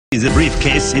The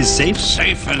briefcase is safe?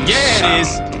 Safe and Yeah, it is.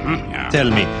 Yeah.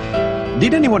 Tell me,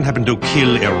 did anyone happen to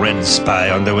kill a red spy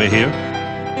on the way here?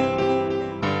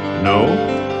 No?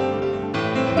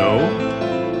 No?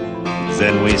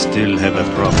 Then we still have a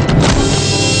problem.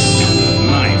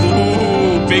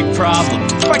 Ooh, big problem.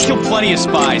 I killed plenty of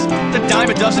spies. The dime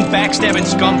a dozen backstabbing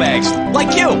scumbags.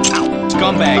 Like you. Ow.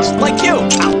 Scumbags. Like you.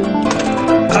 Ow.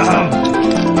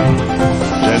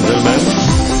 Gentlemen,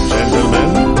 gentlemen,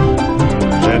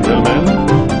 gentlemen,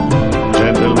 gentlemen,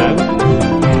 gentlemen,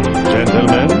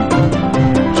 gentlemen,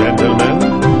 gentlemen,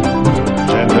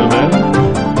 gentlemen,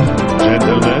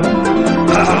 gentlemen.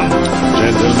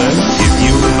 If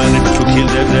you managed to kill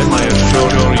them, I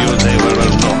assure you they were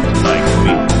not like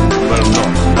me. Were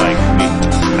not like me.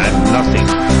 And nothing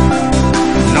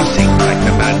like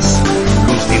the man's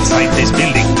who's inside this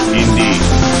building. Indeed.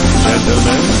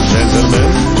 Gentlemen, gentlemen,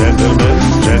 gentlemen,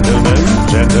 gentlemen,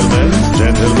 gentlemen,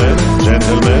 gentlemen,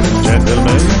 gentlemen,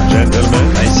 gentlemen, gentlemen.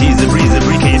 I see the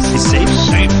briefcase is safe.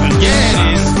 Safe and Yeah,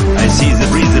 it is. I see the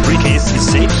briefcase is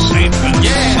safe. safe and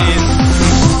Yeah, it is.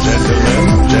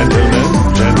 Gentlemen, gentlemen,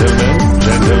 gentlemen,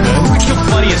 gentlemen, I killed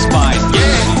plenty of spies.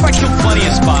 Yeah. I killed plenty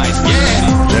of spies. Yeah.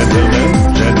 gentlemen,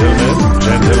 gentlemen,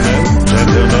 gentlemen,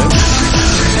 gentlemen.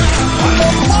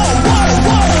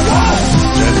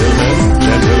 Gentlemen,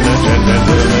 gentlemen,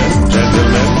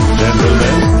 gentlemen,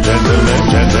 gentlemen, gentlemen, gentlemen,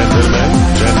 gentlemen,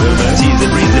 gentlemen. See the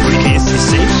briefcase is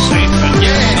safe. safe and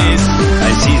Yeah, it is.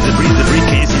 I see the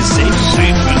briefcase is safe.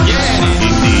 safe and Yeah, it is.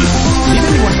 Indeed. Did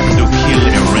anyone happen to kill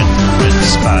a red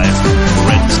spy?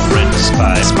 Red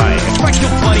spy. I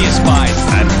killed plenty of spies.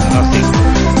 And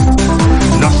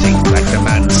nothing like the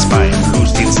man spy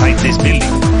who's inside this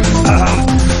building.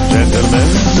 Gentlemen,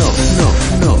 no.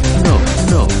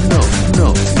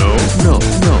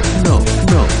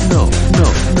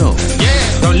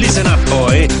 Yeah. Now listen up,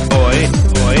 boy.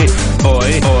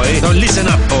 Now listen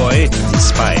up, boy. The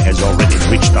spy has already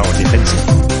reached our defensive.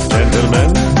 Gentlemen,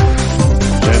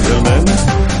 gentlemen,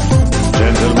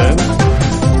 gentlemen,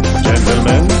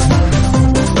 gentlemen,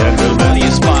 gentlemen, Plenty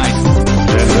of spies.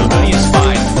 Plenty of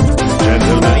spies.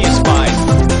 gentlemen, Plenty of spies.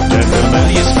 gentlemen,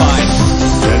 Plenty of spies.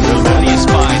 gentlemen, Plenty of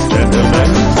spies. gentlemen.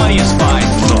 Plenty of spies.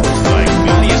 Not like me.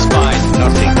 Plenty of spies.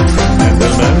 Nothing.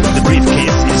 Gentlemen, the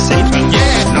briefcase is safe.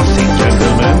 Yeah. Nothing.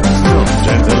 Gentlemen,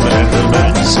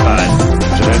 gentlemen, spy.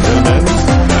 Gentlemen,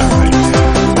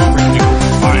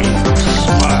 fine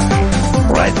spy.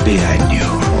 right behind you.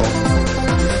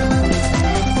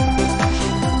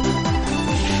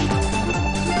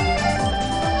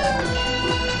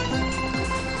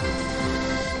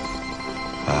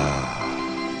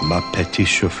 Ma petit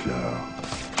chou-fleur.